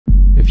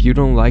If you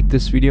don't like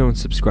this video and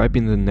subscribe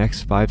in the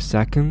next 5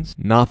 seconds,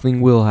 nothing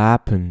will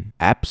happen.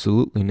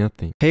 Absolutely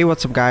nothing. Hey,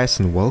 what's up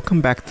guys, and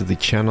welcome back to the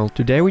channel.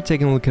 Today we're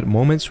taking a look at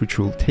moments which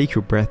will take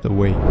your breath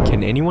away.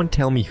 Can anyone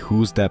tell me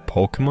who's that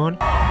Pokemon?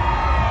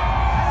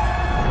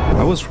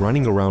 I was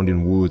running around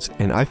in woods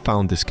and I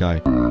found this guy.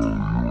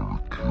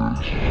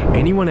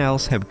 Anyone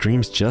else have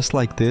dreams just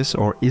like this,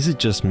 or is it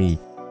just me?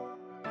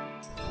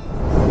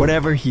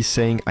 Whatever he's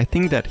saying, I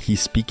think that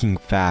he's speaking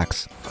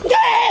facts.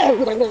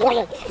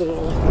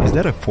 Is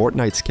that a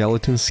Fortnite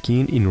skeleton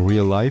skin in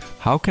real life?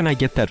 How can I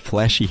get that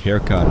flashy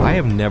haircut? I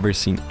have never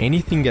seen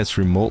anything as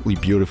remotely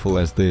beautiful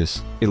as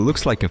this. It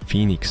looks like a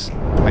phoenix.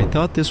 I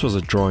thought this was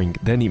a drawing,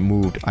 then it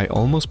moved. I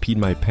almost peed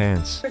my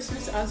pants.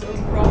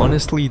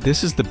 Honestly,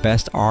 this is the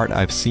best art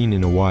I've seen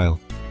in a while.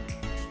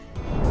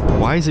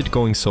 Why is it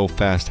going so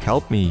fast?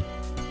 Help me.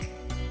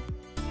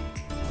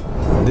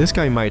 This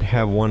guy might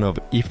have one of,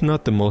 if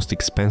not the most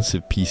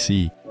expensive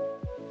PC.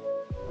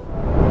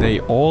 They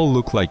all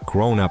look like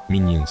grown-up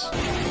minions.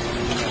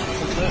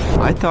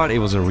 I thought it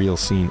was a real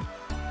scene.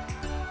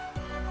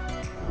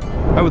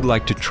 I would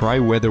like to try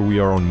whether we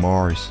are on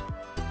Mars.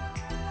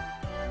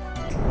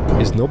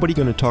 Is nobody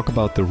gonna talk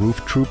about the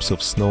roof troops of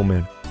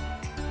snowmen?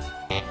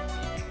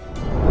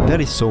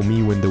 That is so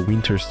me when the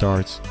winter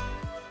starts.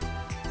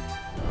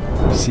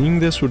 Seeing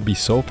this would be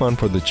so fun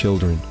for the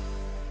children.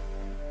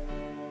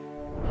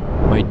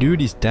 My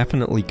dude is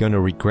definitely gonna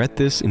regret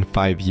this in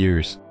 5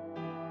 years.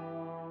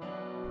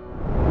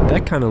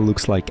 That kinda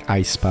looks like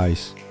Ice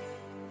Spice.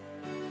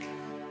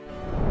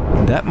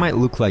 That might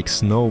look like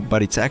snow,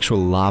 but it's actual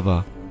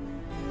lava.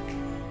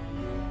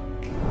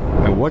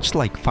 I watched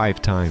like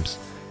 5 times,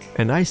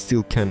 and I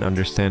still can't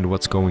understand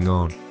what's going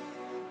on.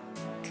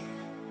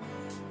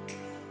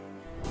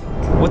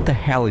 What the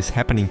hell is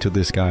happening to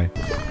this guy?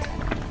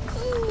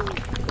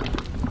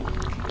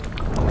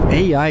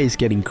 AI is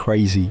getting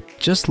crazy.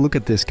 Just look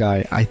at this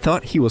guy. I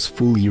thought he was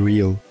fully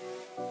real.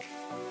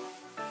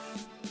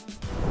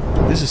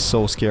 This is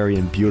so scary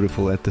and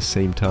beautiful at the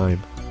same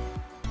time.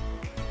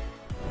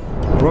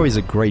 Bro is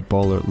a great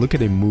baller. Look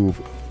at him move.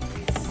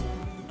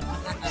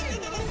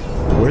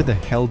 Where the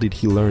hell did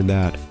he learn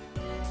that?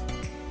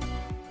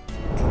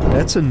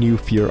 That's a new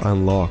fear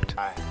unlocked.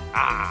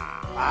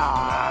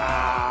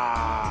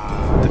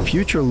 The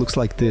future looks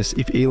like this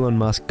if Elon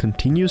Musk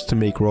continues to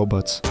make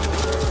robots.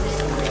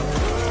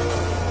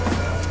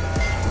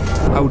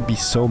 I would be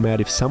so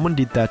mad if someone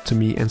did that to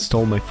me and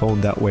stole my phone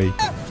that way.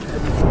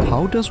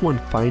 How does one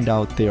find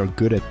out they are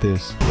good at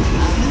this?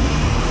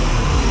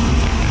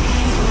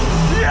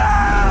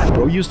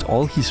 Bro used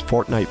all his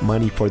Fortnite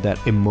money for that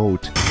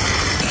emote.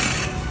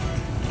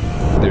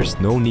 There's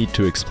no need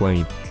to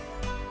explain.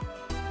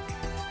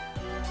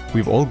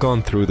 We've all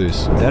gone through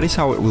this. That is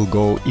how it will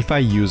go if I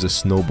use a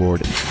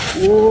snowboard.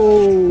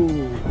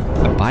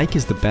 Whoa. A bike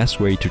is the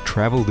best way to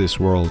travel this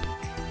world.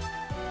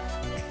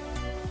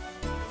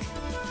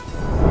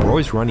 Bro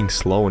is running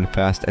slow and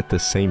fast at the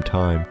same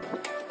time.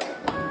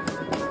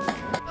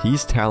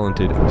 He's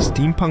talented.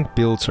 Steampunk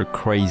builds are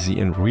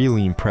crazy and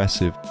really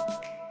impressive.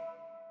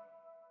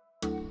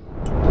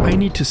 I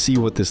need to see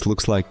what this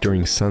looks like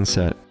during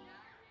sunset.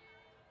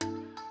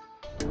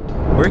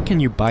 Where can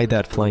you buy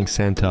that flying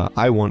Santa?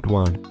 I want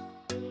one.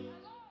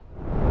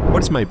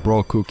 What is my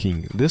bro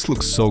cooking? This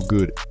looks so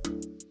good.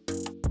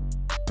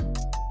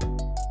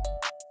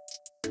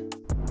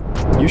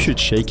 You should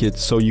shake it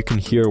so you can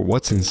hear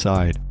what's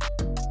inside.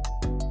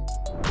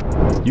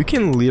 You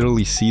can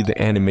literally see the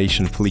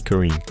animation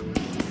flickering.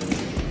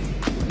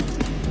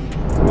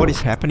 What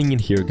is happening in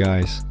here,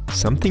 guys?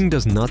 Something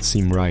does not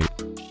seem right.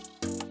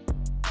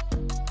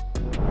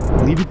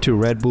 Leave it to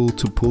Red Bull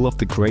to pull off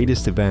the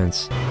greatest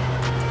events.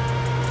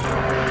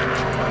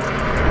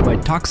 My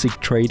toxic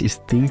trait is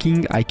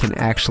thinking I can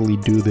actually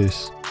do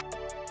this.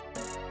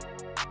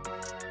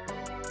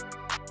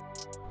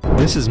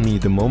 This is me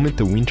the moment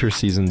the winter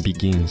season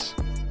begins.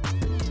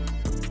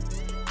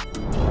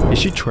 Is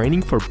she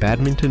training for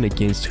badminton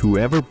against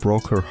whoever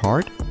broke her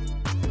heart?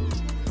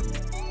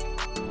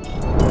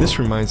 This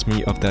reminds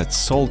me of that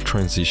soul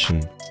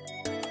transition.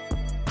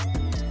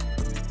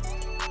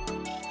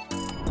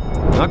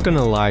 Not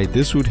gonna lie,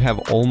 this would have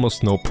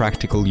almost no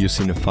practical use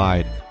in a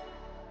fight.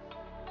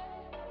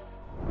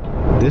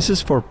 This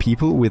is for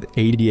people with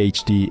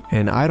ADHD,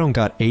 and I don't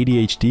got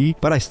ADHD,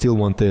 but I still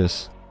want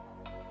this.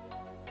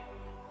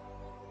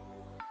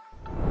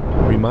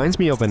 Reminds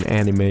me of an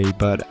anime,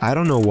 but I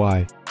don't know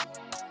why.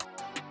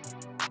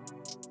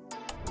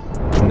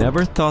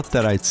 Never thought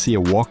that I'd see a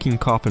walking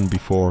coffin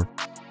before.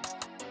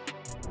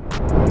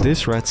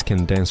 This rats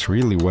can dance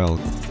really well.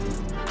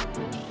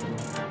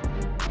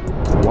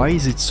 Why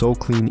is it so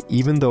clean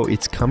even though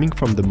it's coming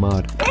from the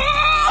mud?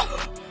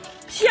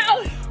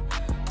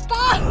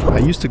 I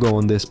used to go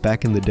on this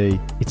back in the day.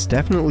 It's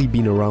definitely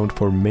been around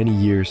for many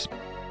years.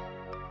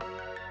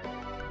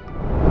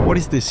 What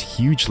is this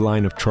huge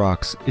line of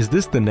trucks? Is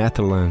this the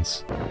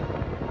Netherlands?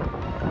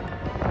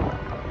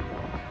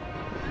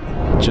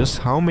 Just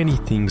how many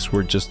things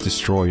were just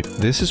destroyed?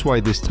 This is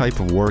why this type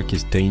of work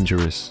is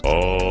dangerous.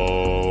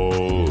 All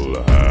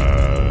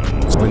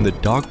hands. When when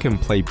the dog can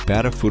play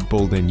better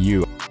football than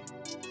you.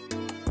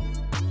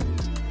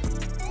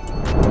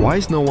 Why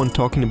is no one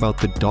talking about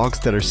the dogs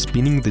that are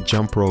spinning the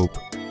jump rope?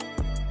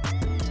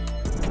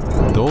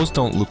 Those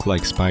don't look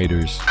like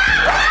spiders.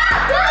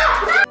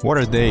 What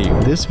are they?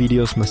 These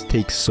videos must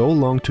take so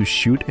long to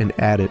shoot and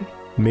edit.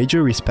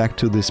 Major respect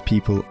to these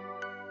people.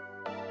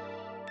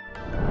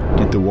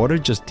 Did the water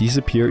just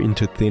disappear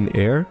into thin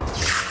air?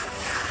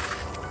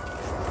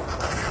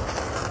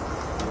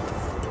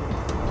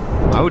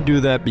 I would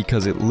do that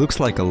because it looks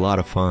like a lot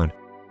of fun.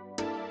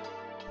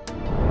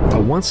 I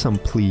want some,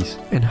 please.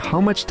 And how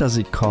much does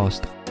it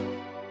cost?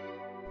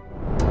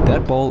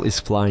 That ball is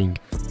flying.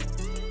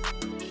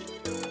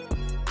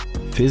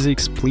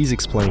 Physics, please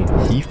explain.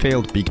 He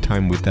failed big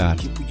time with that.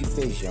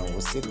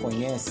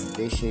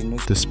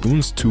 The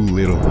spoon's too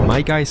little.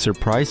 My guy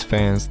surprised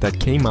fans that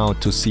came out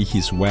to see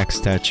his wax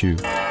statue.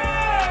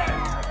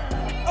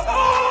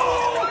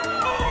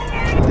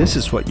 This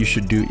is what you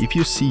should do if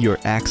you see your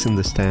ex in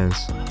the stands.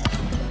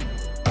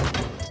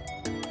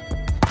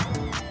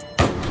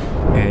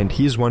 And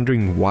he's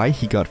wondering why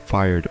he got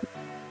fired.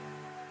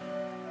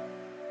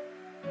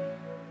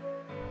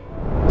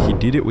 He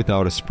did it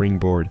without a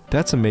springboard.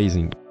 That's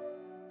amazing.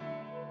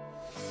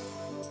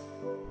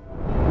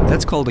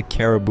 That's called a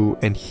caribou,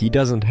 and he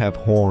doesn't have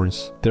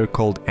horns. They're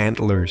called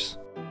antlers.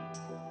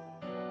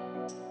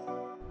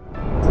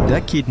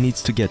 That kid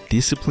needs to get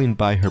disciplined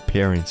by her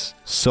parents.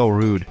 So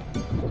rude.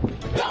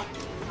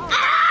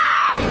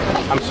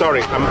 I'm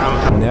sorry,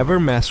 Never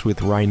mess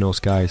with rhinos,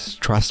 guys.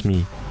 Trust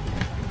me.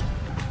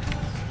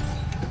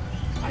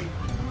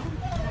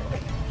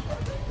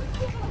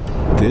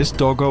 This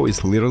doggo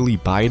is literally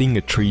biting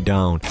a tree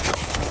down.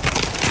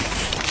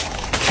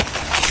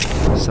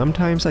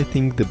 Sometimes I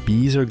think the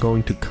bees are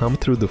going to come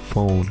through the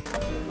phone.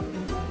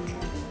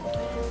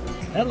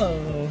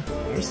 Hello,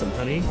 here's some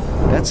honey.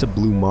 That's a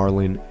blue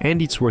marlin,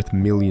 and it's worth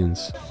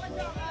millions.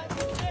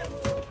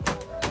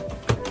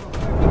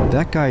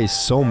 That guy is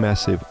so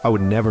massive, I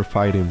would never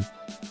fight him.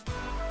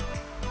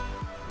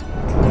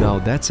 Now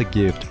that's a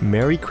gift.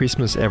 Merry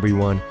Christmas,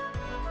 everyone.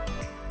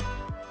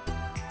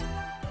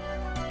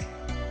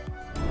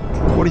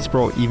 What is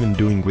bro even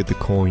doing with the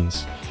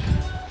coins?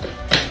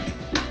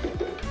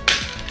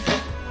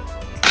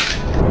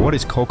 What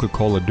is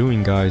Coca-Cola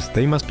doing, guys?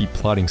 They must be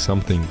plotting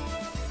something.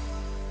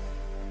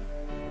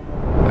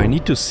 I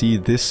need to see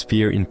this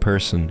sphere in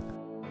person.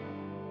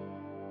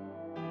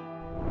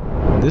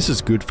 This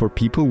is good for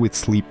people with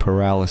sleep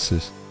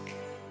paralysis.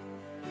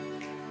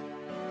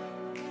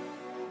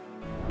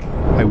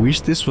 I wish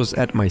this was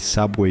at my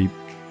subway.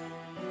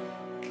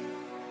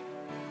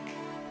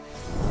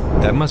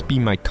 That must be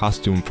my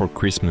costume for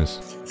Christmas.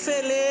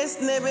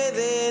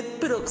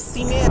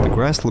 The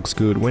grass looks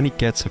good when it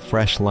gets a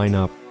fresh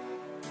lineup.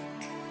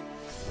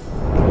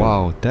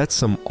 Wow, that's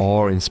some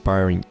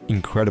awe-inspiring,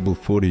 incredible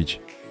footage.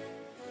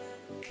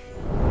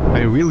 I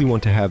really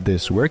want to have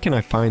this. Where can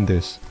I find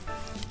this?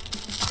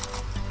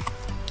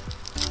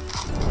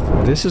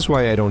 This is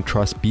why I don't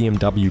trust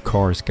BMW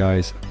cars,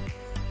 guys.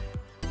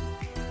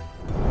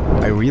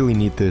 I really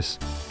need this.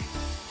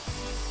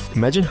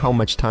 Imagine how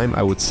much time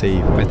I would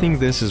save. I think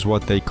this is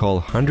what they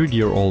call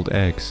 100-year-old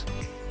eggs.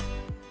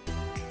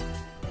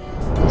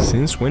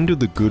 Since when do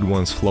the good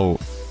ones flow?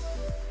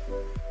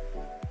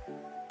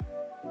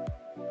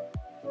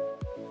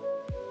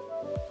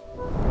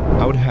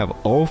 I would have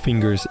all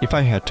fingers if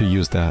I had to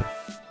use that.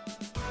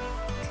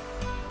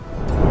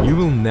 You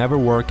will never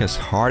work as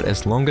hard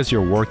as long as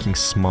you're working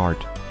smart.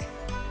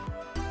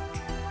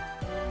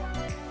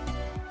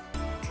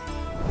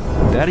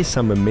 That is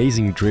some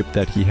amazing drip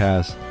that he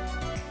has.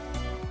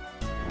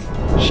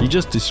 She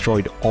just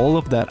destroyed all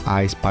of that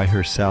ice by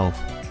herself.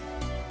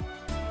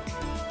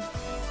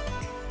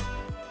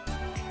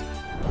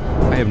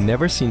 I have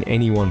never seen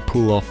anyone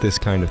pull off this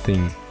kind of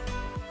thing.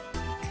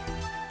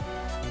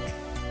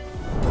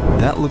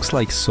 That looks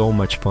like so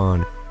much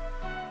fun.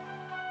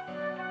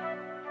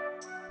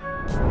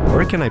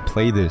 Where can I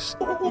play this?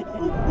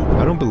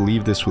 I don't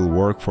believe this will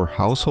work for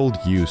household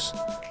use,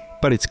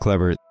 but it's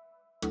clever.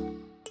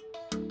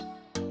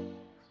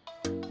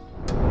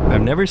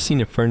 I've never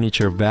seen a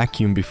furniture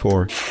vacuum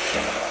before.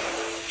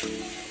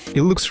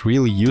 It looks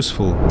really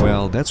useful.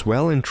 Well, that's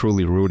well and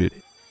truly rooted.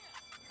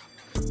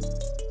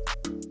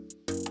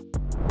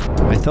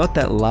 I thought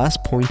that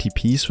last pointy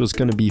piece was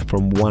gonna be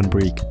from one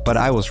brick, but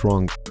I was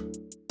wrong.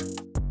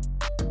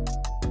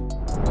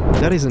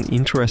 That is an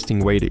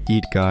interesting way to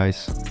eat,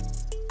 guys.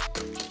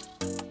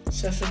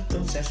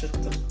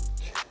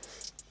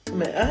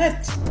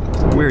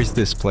 Where is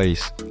this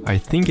place? I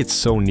think it's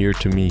so near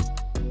to me.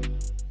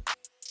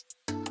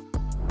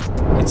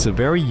 It's a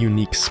very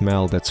unique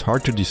smell that's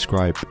hard to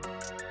describe.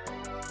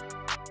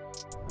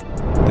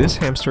 This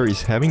hamster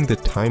is having the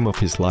time of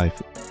his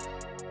life.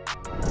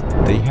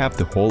 They have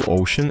the whole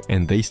ocean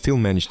and they still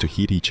manage to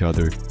hit each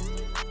other.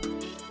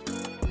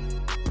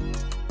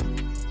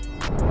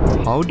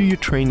 How do you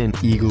train an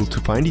eagle to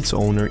find its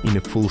owner in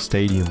a full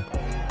stadium?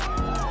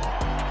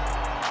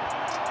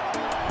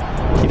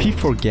 If he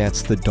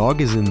forgets the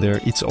dog is in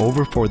there, it's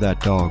over for that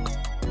dog.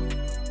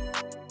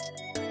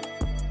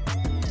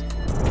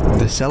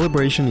 The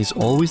celebration is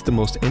always the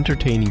most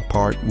entertaining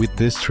part with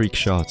these trick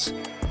shots.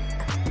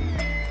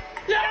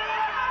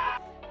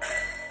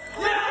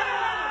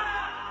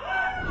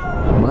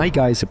 My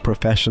guy's a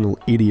professional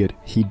idiot,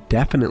 he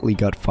definitely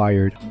got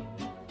fired.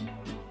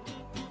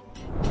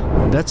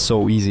 That's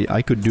so easy,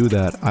 I could do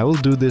that. I will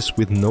do this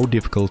with no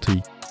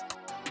difficulty.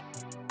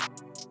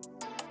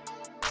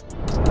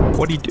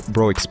 What did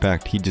bro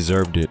expect? He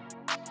deserved it.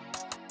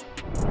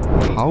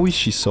 How is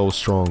she so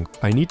strong?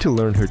 I need to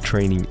learn her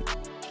training.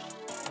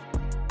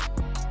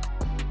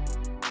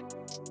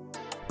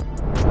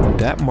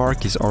 That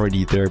mark is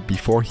already there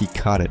before he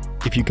cut it.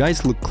 If you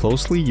guys look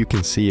closely, you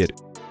can see it.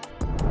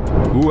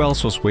 Who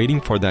else was waiting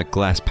for that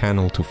glass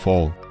panel to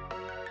fall?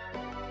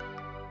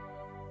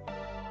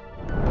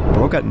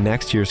 Bro got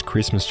next year's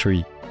Christmas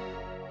tree.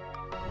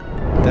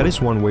 That is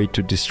one way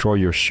to destroy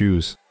your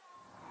shoes.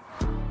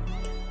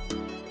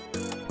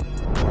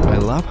 I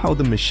love how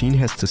the machine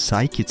has to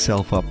psych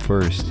itself up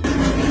first.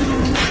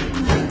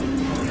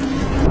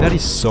 That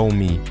is so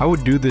me. I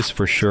would do this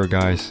for sure,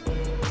 guys.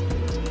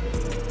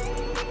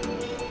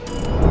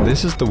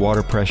 This is the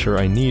water pressure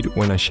I need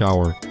when I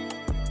shower.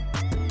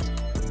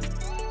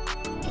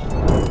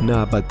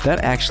 Nah, but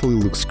that actually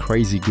looks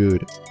crazy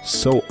good.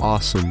 So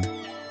awesome.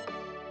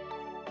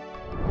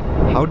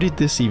 How did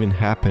this even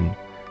happen?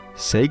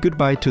 Say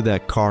goodbye to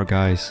that car,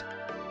 guys.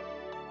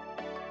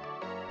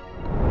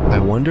 I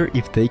wonder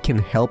if they can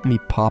help me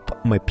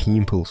pop my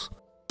pimples.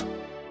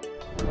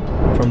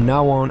 From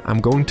now on,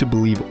 I'm going to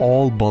believe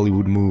all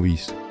Bollywood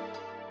movies.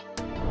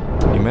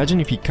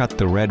 Imagine if he cut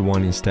the red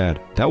one instead.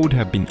 That would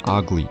have been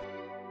ugly.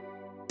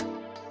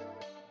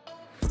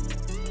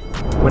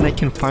 When I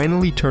can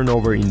finally turn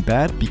over in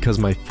bed because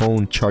my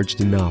phone charged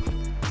enough.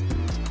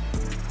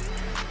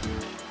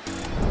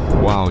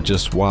 Wow,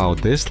 just wow,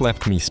 this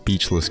left me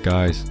speechless,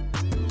 guys.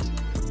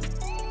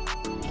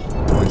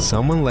 When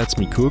someone lets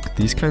me cook,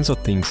 these kinds of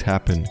things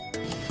happen.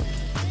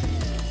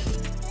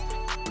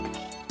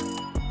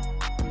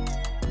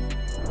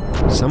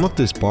 Some of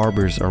these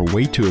barbers are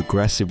way too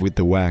aggressive with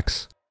the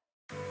wax.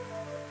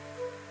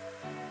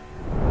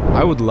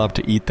 I would love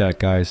to eat that,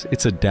 guys,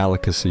 it's a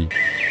delicacy.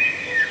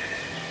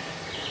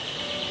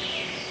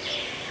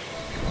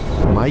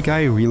 My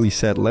guy really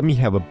said, let me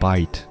have a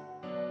bite.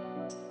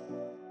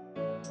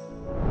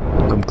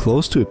 I'm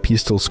close to a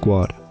pistol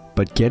squad,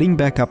 but getting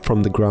back up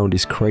from the ground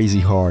is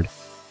crazy hard.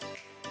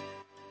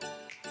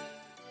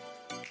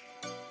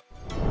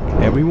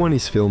 Everyone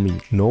is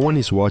filming, no one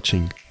is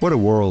watching. What a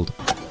world.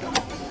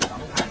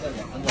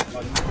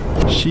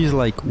 She's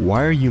like,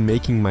 why are you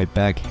making my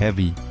bag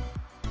heavy?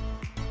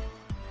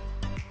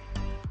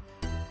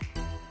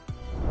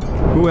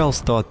 Who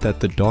else thought that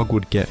the dog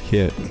would get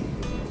hit?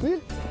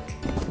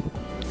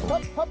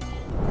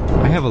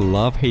 I have a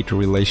love-hate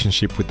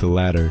relationship with the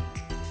ladder.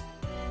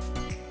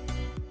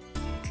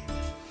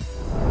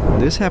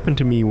 This happened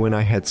to me when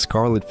I had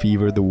scarlet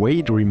fever. The way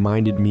it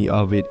reminded me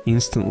of it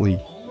instantly.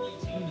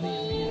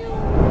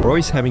 Bro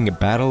is having a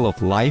battle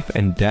of life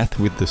and death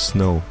with the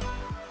snow.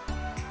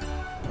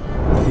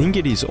 I think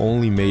it is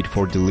only made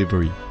for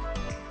delivery.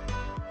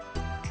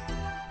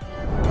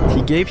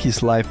 He gave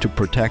his life to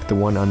protect the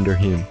one under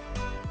him.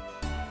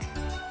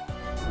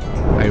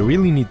 I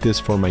really need this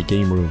for my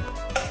game room.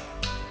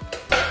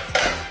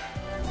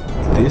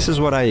 This is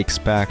what I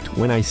expect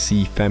when I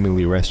see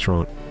family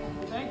restaurant.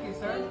 Thank you,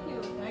 sir.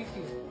 Thank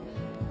you.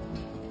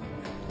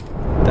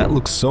 That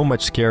looks so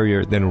much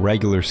scarier than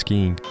regular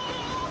skiing.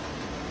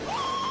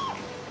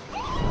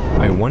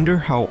 I wonder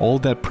how all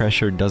that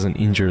pressure doesn't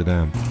injure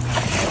them.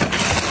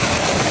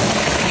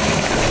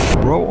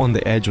 Bro on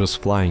the edge was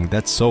flying,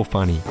 that's so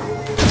funny.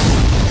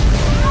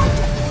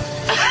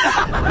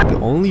 The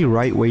only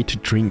right way to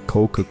drink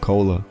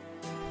Coca-Cola.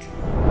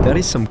 That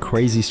is some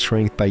crazy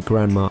strength by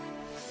grandma.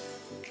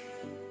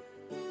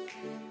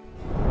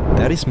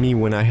 That is me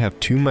when I have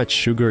too much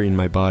sugar in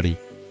my body.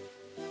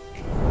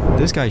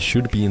 This guy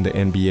should be in the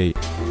NBA.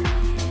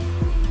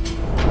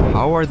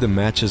 How are the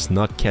matches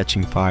not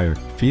catching fire?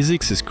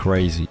 Physics is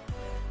crazy.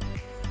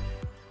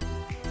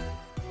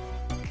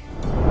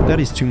 That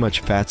is too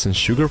much fats and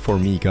sugar for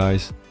me,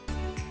 guys.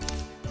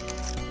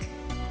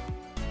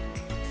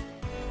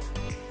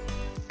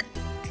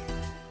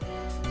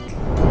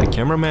 The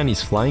cameraman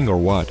is flying or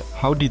what?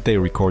 How did they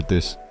record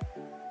this?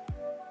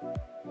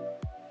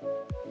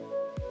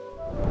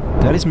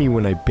 That is me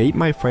when I bait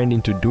my friend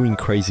into doing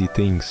crazy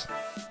things.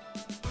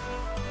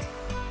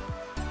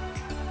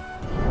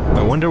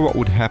 I wonder what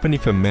would happen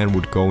if a man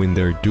would go in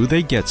there. Do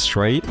they get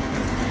straight?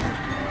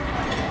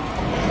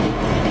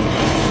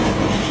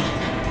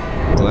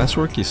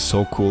 Glasswork is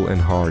so cool and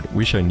hard.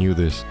 Wish I knew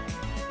this.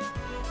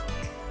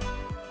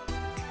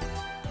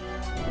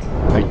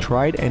 I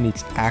tried and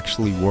it's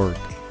actually worked.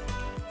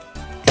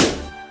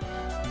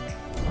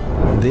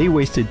 They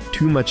wasted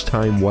too much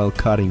time while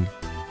cutting.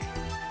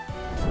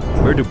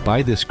 Where to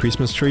buy this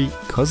Christmas tree?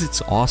 Cause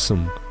it's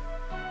awesome.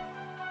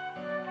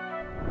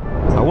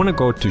 I wanna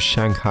go to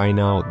Shanghai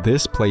now.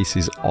 This place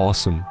is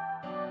awesome.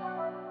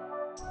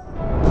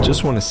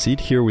 Just wanna sit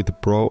here with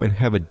bro and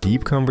have a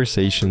deep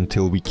conversation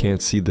till we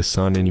can't see the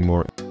sun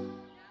anymore.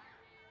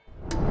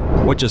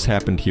 What just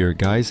happened here,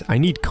 guys? I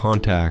need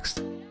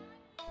context.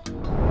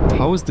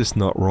 How is this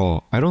not raw?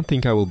 I don't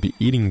think I will be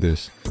eating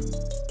this.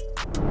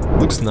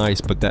 Looks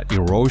nice, but that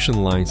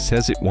erosion line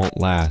says it won't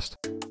last.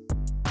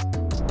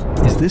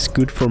 Is this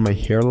good for my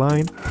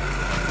hairline?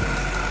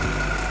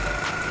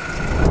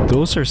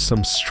 Those are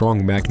some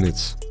strong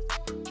magnets.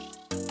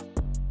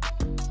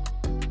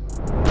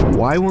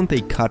 Why won't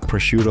they cut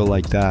prosciutto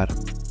like that?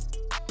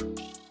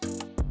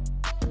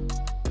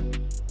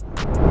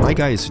 My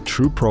guy is a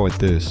true pro at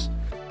this.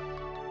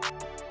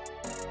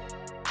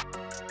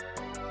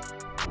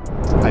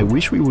 I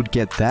wish we would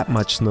get that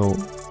much snow.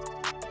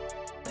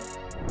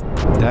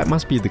 That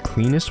must be the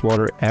cleanest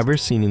water ever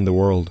seen in the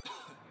world.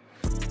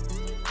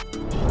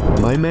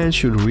 My man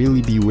should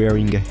really be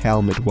wearing a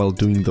helmet while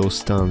doing those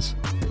stunts.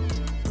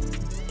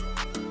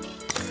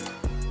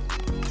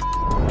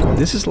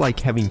 This is like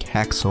having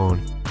hacks on.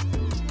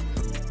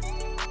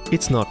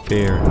 It's not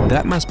fair.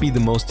 That must be the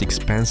most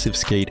expensive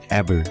skate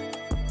ever.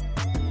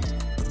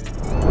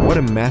 What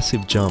a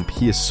massive jump,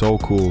 he is so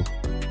cool.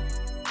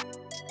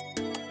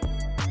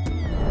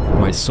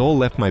 My soul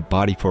left my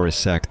body for a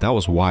sec, that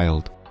was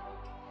wild.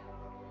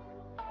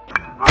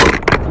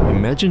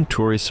 Imagine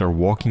tourists are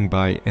walking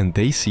by and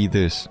they see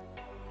this.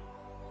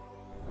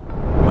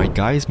 My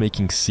guy is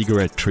making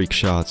cigarette trick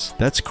shots,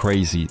 that's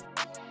crazy.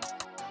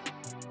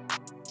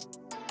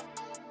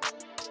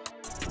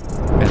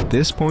 At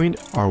this point,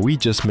 are we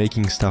just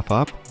making stuff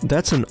up?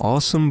 That's an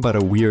awesome but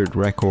a weird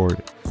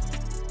record.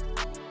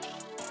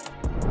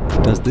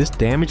 Does this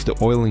damage the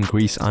oil and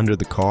grease under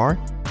the car?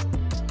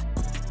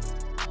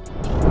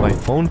 My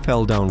phone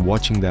fell down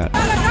watching that.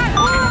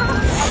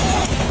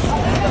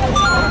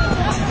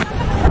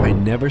 I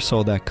never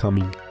saw that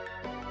coming.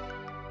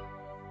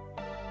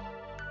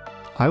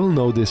 I will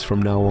know this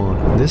from now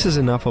on. This is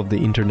enough of the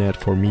internet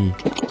for me.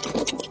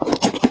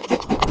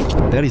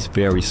 That is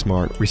very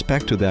smart.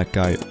 Respect to that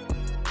guy.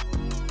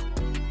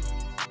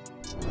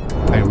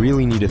 I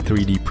really need a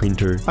 3D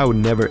printer. I would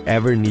never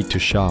ever need to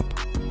shop.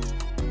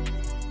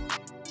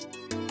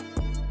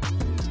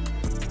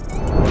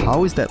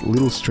 How is that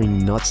little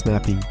string not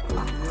snapping?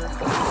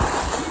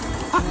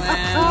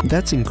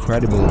 That's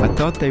incredible. I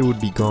thought they would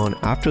be gone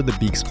after the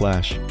big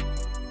splash.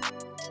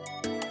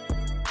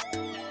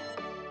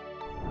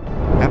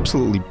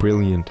 Absolutely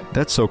brilliant.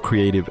 That's so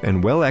creative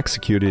and well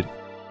executed.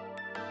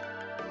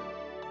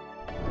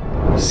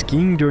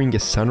 Skiing during a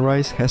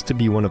sunrise has to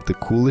be one of the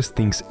coolest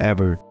things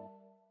ever.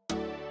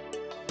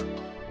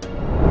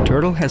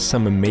 Turtle has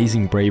some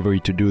amazing bravery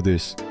to do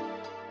this.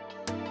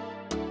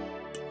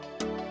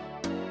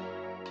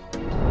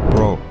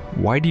 Bro,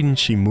 why didn't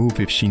she move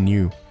if she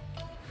knew?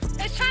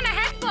 It's trying to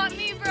headbutt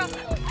me, bro.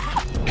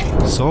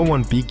 Saw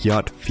one big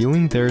yacht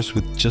filling theirs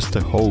with just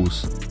a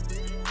hose.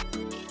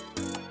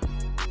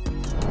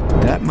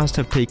 That must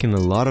have taken a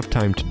lot of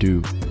time to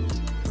do.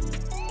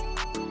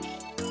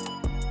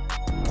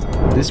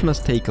 This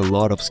must take a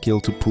lot of skill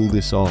to pull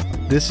this off.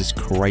 This is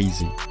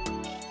crazy.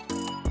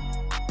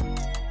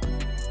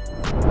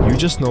 You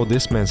just know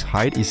this man's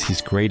height is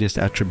his greatest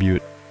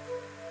attribute.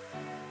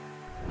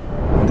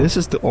 This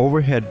is the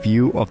overhead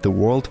view of the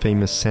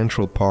world-famous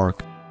Central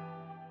Park.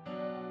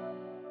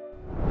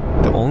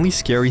 The only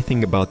scary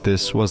thing about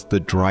this was the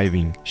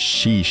driving.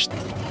 Sheesh.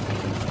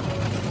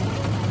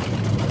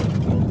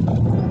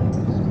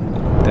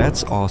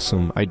 That's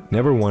awesome. I'd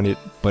never want it,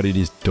 but it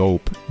is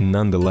dope,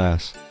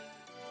 nonetheless.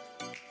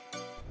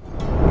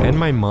 And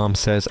my mom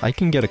says I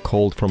can get a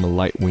cold from a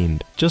light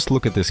wind. Just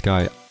look at this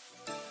guy.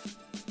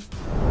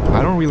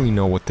 I don't really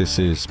know what this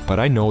is, but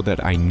I know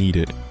that I need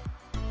it.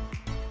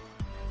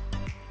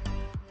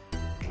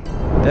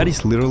 That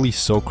is literally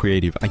so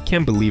creative. I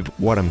can't believe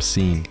what I'm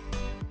seeing.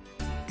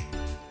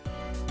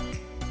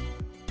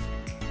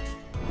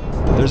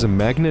 There's a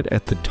magnet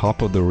at the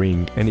top of the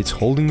ring and it's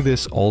holding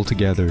this all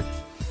together.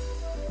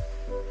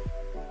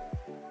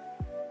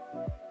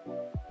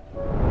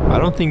 I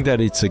don't think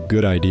that it's a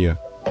good idea.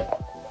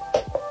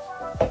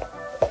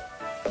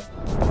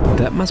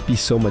 That must be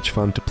so much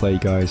fun to play,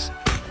 guys.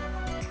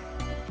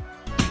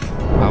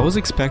 I was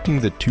expecting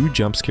the 2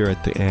 jump scare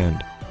at the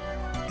end.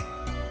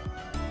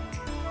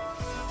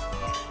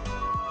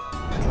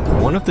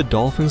 One of the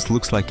dolphins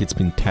looks like it's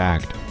been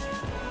tagged.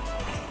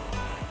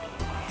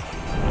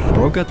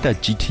 Bro got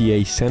that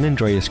GTA San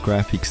Andreas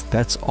graphics,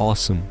 that's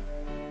awesome.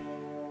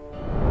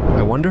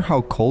 I wonder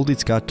how cold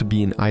it's got to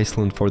be in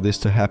Iceland for this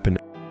to happen.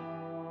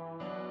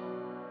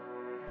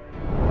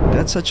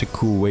 That's such a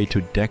cool way to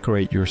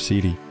decorate your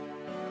city.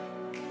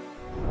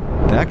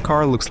 That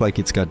car looks like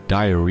it's got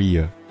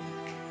diarrhea.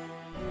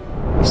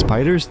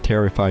 Spiders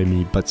terrify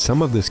me, but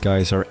some of these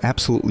guys are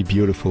absolutely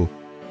beautiful.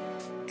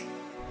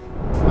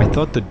 I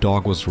thought the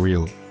dog was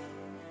real.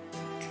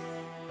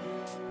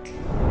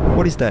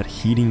 What is that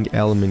heating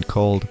element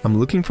called? I'm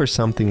looking for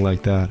something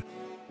like that.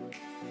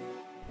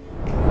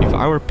 If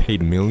I were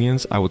paid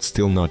millions, I would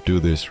still not do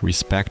this.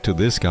 Respect to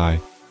this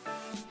guy.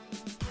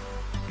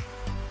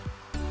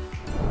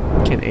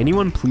 Can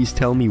anyone please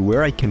tell me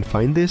where I can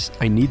find this?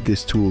 I need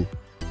this tool.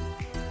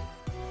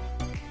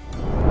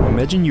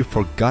 Imagine you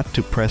forgot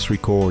to press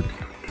record.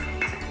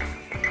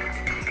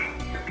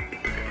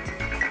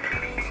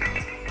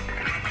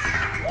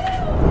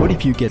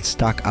 if you get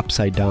stuck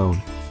upside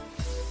down?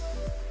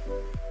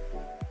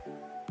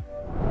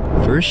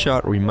 First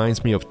shot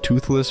reminds me of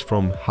Toothless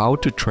from How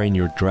to Train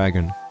Your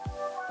Dragon.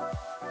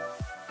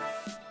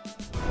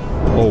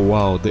 Oh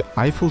wow, the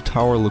Eiffel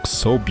Tower looks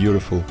so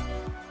beautiful.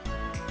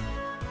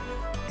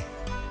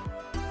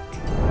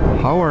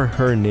 How are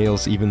her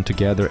nails even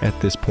together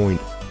at this point?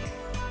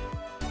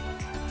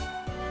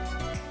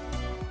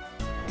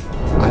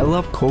 I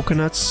love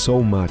coconuts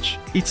so much.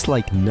 It's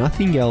like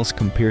nothing else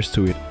compares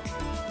to it.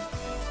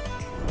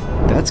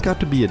 That's got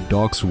to be a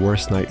dog's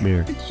worst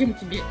nightmare.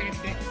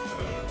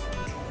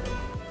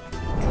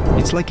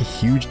 It's like a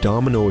huge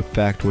domino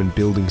effect when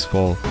buildings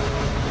fall.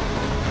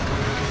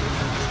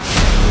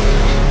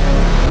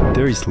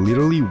 There is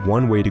literally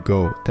one way to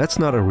go. That's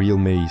not a real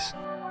maze.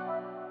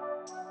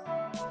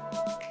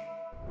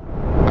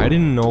 I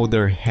didn't know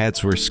their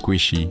heads were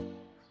squishy.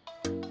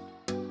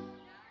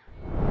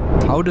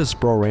 How does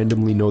bro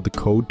randomly know the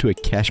code to a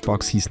cash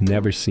box he's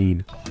never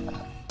seen?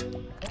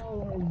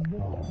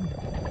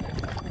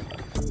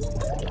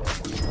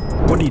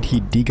 What did he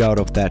dig out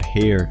of that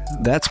hair?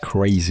 That's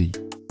crazy.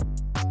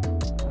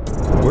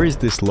 Where is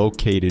this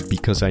located,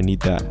 because I need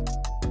that?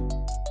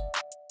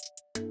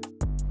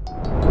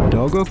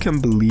 Doggo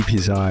can believe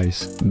his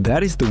eyes.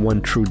 That is the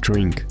one true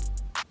drink.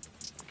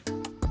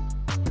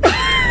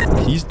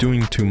 He's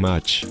doing too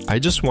much. I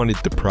just wanted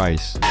the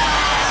price.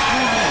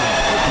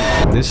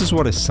 This is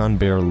what a sun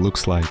bear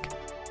looks like.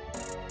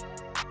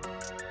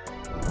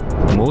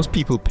 Most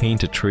people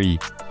paint a tree,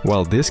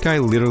 while this guy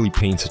literally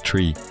paints a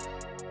tree.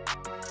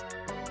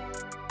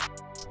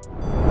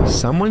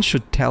 Someone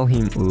should tell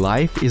him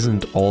life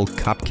isn't all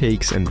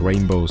cupcakes and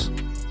rainbows.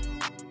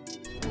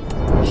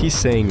 He's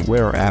saying,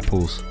 where are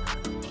apples?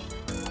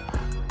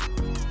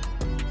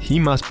 He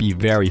must be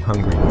very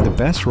hungry. The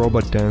best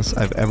robot dance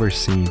I've ever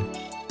seen.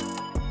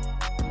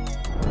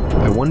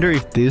 I wonder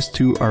if these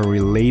two are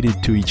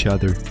related to each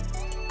other.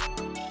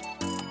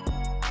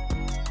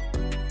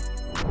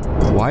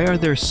 Why are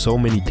there so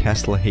many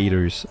Tesla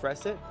haters?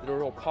 Press it, the door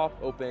will pop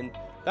open.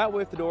 That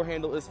way if the door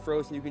handle is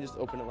frozen, you can just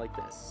open it like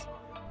this.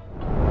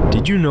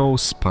 Did you know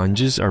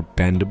sponges are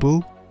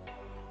bendable?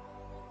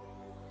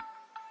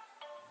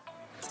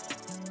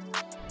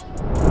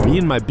 Me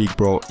and my big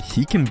bro,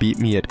 he can beat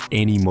me at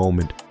any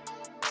moment.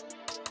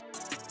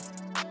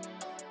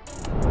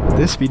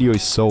 This video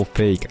is so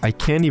fake, I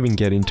can't even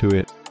get into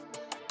it.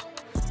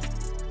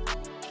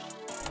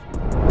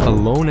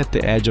 Alone at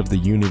the edge of the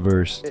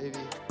universe.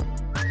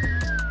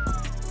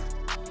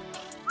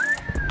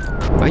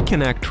 I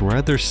can act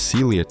rather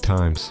silly at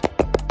times.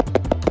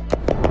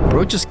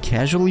 Bro just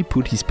casually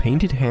put his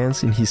painted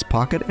hands in his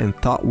pocket and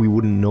thought we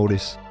wouldn't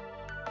notice.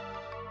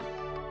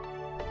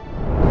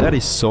 That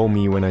is so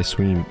me when I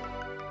swim.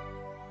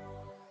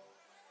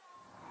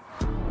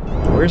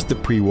 Where's the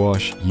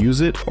pre-wash?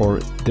 Use it or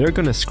they're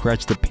gonna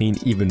scratch the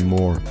paint even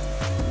more.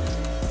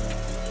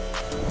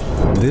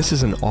 This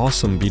is an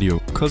awesome video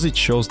cause it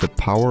shows the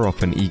power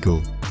of an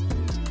eagle.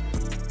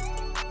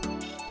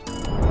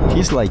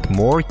 He's like,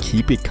 more,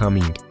 keep it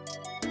coming.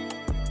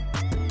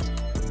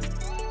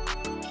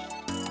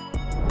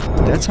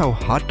 That's how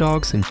hot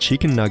dogs and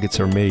chicken nuggets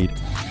are made.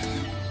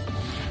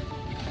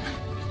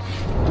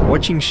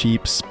 Watching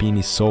sheep spin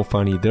is so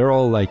funny, they're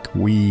all like,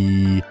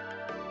 wee.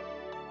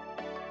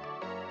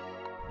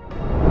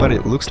 But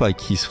it looks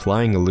like he's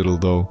flying a little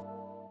though.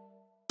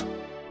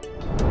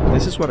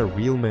 This is what a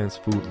real man's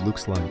food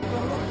looks like.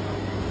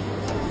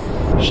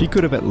 She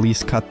could have at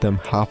least cut them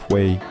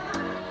halfway.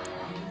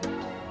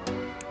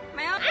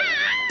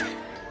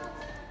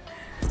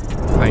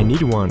 I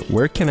need one,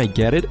 where can I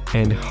get it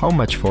and how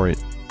much for it?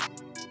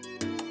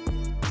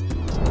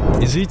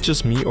 Is it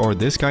just me or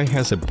this guy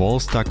has a ball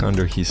stuck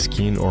under his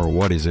skin or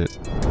what is it?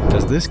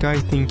 Does this guy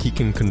think he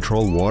can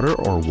control water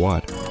or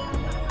what?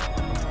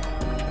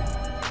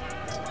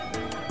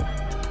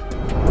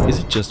 Is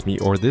it just me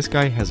or this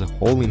guy has a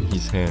hole in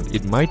his hand?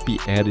 It might be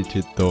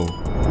edited though.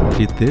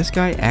 Did this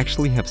guy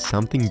actually have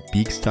something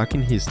big stuck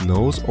in his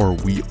nose or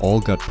we all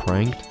got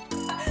pranked?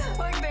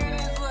 Look, there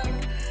it is, look.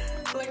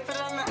 Look, put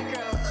it on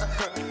macro.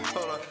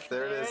 Hold on,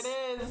 there it is. There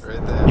it is.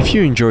 Right there. If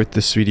you enjoyed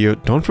this video,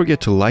 don't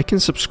forget to like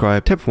and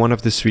subscribe, tap one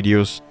of these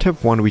videos,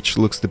 tap one which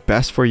looks the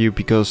best for you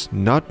because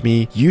not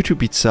me,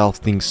 YouTube itself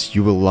thinks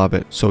you will love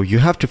it. So you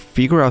have to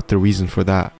figure out the reason for that.